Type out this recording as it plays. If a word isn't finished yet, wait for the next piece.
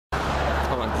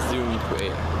Hold on, zoomed way.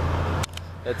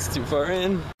 That's too far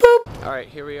in. Boop. Alright,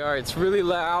 here we are. It's really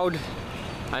loud.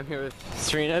 I'm here with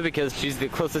Serena because she's the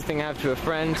closest thing I have to a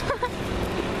friend.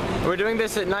 We're doing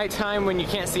this at nighttime when you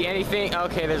can't see anything.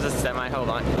 Okay, there's a semi, hold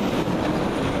on.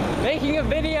 Making a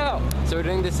video! So we're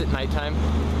doing this at nighttime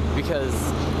because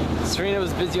Serena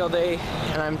was busy all day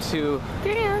and I'm too...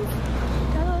 Dance!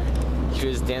 She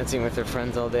was dancing with her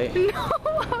friends all day. No,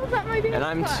 how's that my dance? And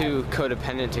I'm too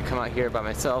codependent to come out here by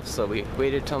myself, so we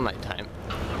waited till nighttime.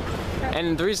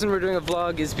 And the reason we're doing a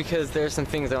vlog is because there's some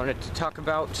things I wanted to talk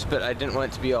about, but I didn't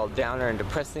want it to be all downer and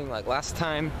depressing like last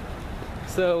time.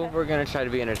 So we're gonna try to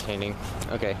be entertaining.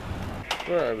 Okay.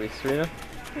 Where are we, Serena?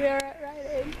 We are at Rite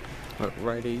Aid. We're at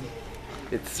Rite Aid.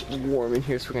 It's warm in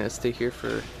here, so we're gonna stay here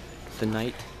for the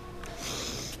night.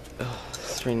 Oh,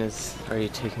 Serena's already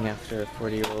taking after a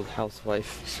 40-year-old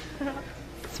housewife.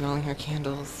 Smelling her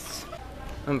candles.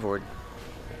 I'm bored.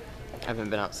 I haven't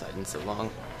been outside in so long.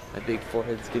 My big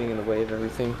forehead's getting in the way of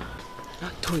everything.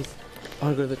 Toys! I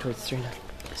wanna go to the toys, Serena.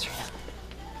 Serena.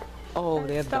 Oh,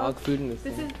 they have dog food in this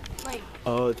thing. This is like...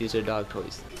 Oh, these are dog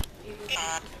toys.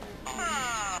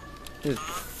 There's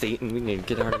Satan, we need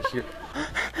to get out of here.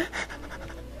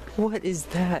 What is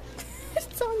that?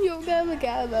 It's on Yoga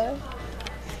Magaba.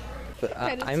 But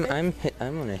I'm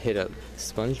gonna hit up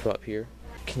SpongeBob here.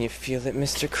 Can you feel it,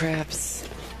 Mr. Krabs?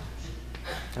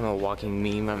 I'm a walking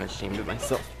meme, I'm ashamed of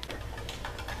myself.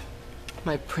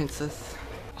 My princess.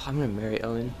 Oh, I'm gonna marry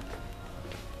Ellen.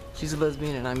 She's a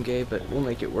lesbian and I'm gay, but we'll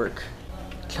make it work.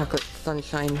 Chocolate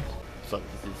sunshine. Fuck,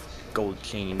 this is gold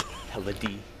chain. Hella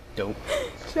D. Dope.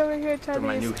 Show me here, try For these.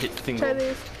 my new hit single. Try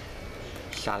these.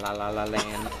 Sha-la-la-la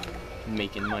land.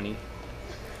 Making money.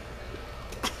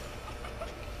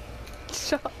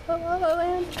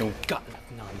 Sha-la-la-land. Don't got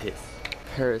nothing on this.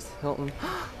 Paris Hilton.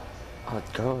 Oh,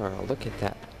 girl, look at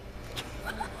that.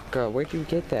 Girl, where'd you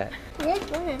get that?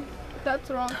 Win. That's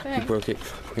the wrong thing. You broke it.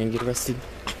 We're gonna get arrested.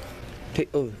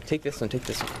 Take this one, take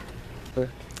this one.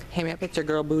 Hey, may I pet your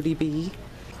girl booty bee?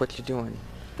 What you doing?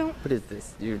 Don't. What is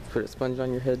this? You put a sponge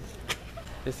on your head?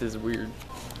 This is weird.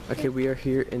 Okay, we are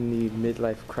here in the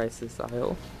midlife crisis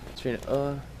aisle.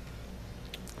 Serena,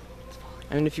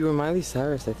 I mean, if you were Miley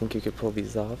Cyrus, I think you could pull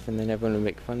these off and then everyone would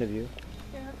make fun of you.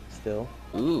 Yeah. Still.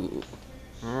 Ooh.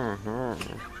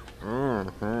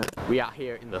 We out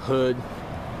here in the hood,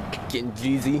 getting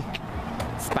Jeezy.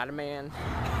 Spider-Man.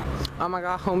 Oh my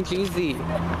god, home Jeezy.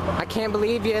 I can't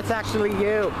believe you, it's actually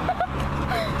you.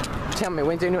 Tell me,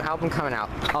 when's your new album coming out?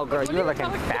 Oh girl, you're looking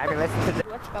fabulous today.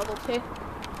 What's bubble tea?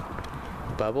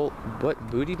 Bubble? What?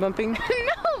 Booty bumping? No!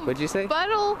 What'd you say?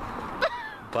 Buttle.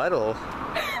 Buttle?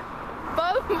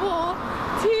 Bubble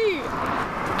tea.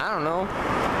 I don't know. It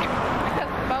has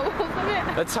bubbles in it.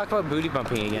 Let's talk about booty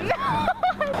bumping again. No.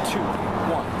 2,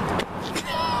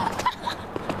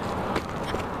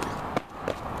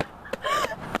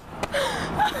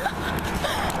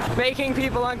 1. Making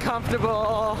people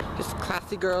uncomfortable. Just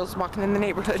classy girls walking in the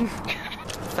neighborhood.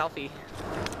 Selfie.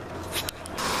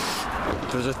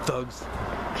 Those are thugs.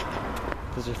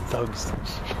 Those are thugs.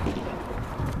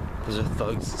 Those are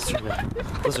thugs.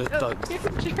 Those are thugs.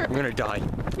 We're gonna die.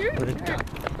 We're gonna die.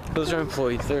 Those are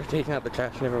employees. They're taking out the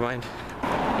trash. Never mind.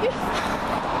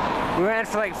 We ran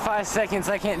for like 5 seconds.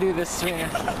 I can't do this, Serena.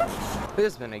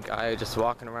 There's been a guy just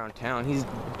walking around town. He's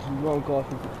drunk off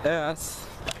his ass.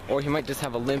 Or he might just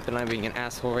have a limp and I'm being an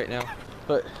asshole right now.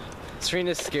 But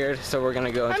Serena's scared, so we're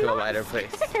gonna go into a lighter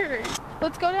place.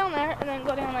 Let's go down there and then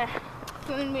go down there.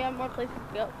 So then we have more places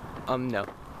to go. No.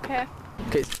 Okay.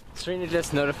 Okay, Serena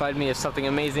just notified me of something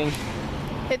amazing.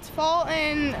 It's fall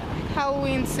and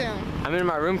Halloween soon. I'm in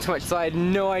my room too much, so I had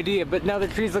no idea, but now the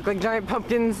trees look like giant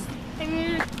pumpkins. And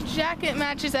your jacket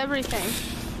matches everything.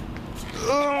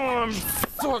 Oh, I'm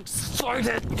so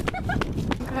excited.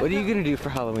 What are you gonna do for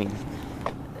Halloween?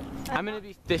 I'm gonna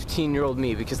be 15-year-old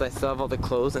me because I still have all the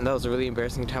clothes and that was a really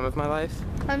embarrassing time of my life.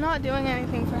 I'm not doing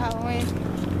anything for Halloween.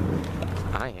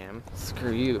 I am.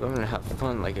 Screw you. I'm gonna have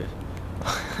fun like a...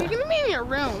 You're gonna be in your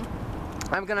room.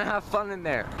 I'm gonna have fun in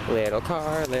there. Little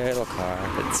car,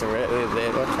 it's a really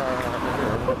little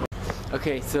car.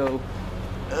 Okay, so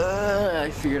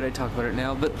I figured I'd talk about it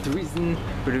now, but the reason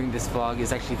we're doing this vlog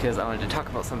is actually because I wanted to talk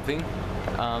about something.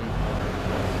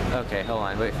 Okay, hold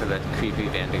on, wait for the creepy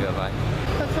van to go by.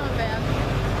 That's not a van.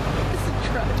 It's a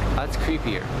truck. That's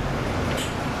creepier.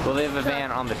 Well, they have a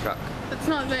van on the truck. It's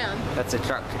not a van. That's a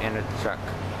truck and a truck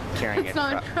carrying It's a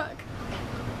truck. not a truck.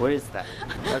 What is that?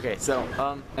 Okay, so,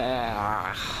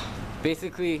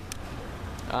 basically,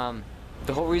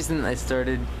 the whole reason I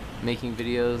started making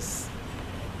videos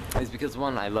is because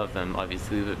one, I love them,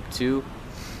 obviously, but two,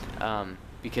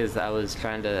 because I was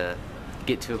trying to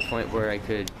get to a point where I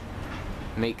could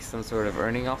make some sort of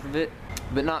earning off of it,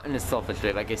 but not in a selfish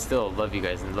way. Like, I still love you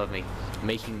guys and love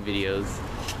making videos,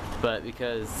 but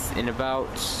because in about,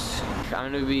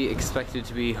 I'm gonna be expected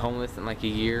to be homeless in like a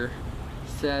year.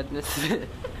 Sadness.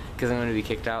 Because I'm going to be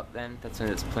kicked out then. That's when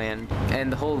it's planned.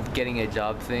 And the whole getting a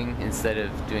job thing instead of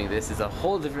doing this is a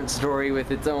whole different story with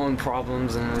its own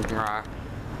problems and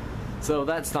so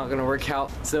that's not going to work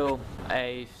out. So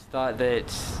I thought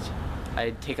that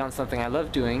I'd take on something I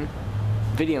love doing,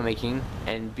 video making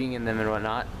and being in them and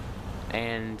whatnot,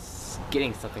 and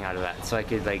getting something out of that so I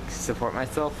could like support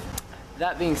myself.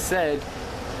 That being said,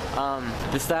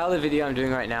 the style of video I'm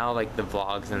doing right now, like the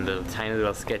vlogs and the tiny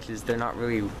little sketches, they're not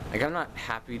really, like, I'm not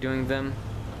happy doing them.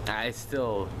 I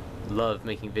still love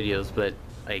making videos, but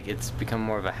like it's become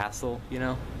more of a hassle, you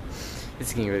know?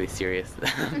 It's getting really serious.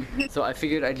 So I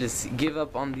figured I'd just give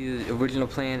up on the original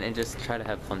plan and just try to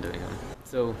have fun doing them.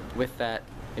 So with that,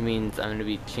 it means I'm going to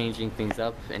be changing things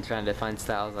up and trying to find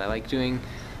styles I like doing.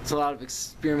 It's a lot of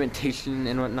experimentation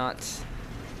and whatnot,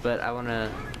 but I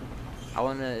wanna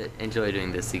enjoy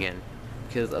doing this again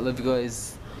because I love you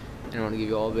guys and I want to give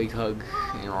you all a big hug.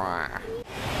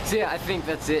 So yeah, I think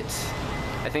that's it.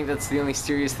 I think that's the only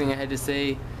serious thing I had to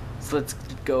say. So let's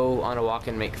go on a walk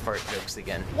and make fart jokes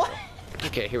again. What?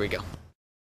 Okay, here we go.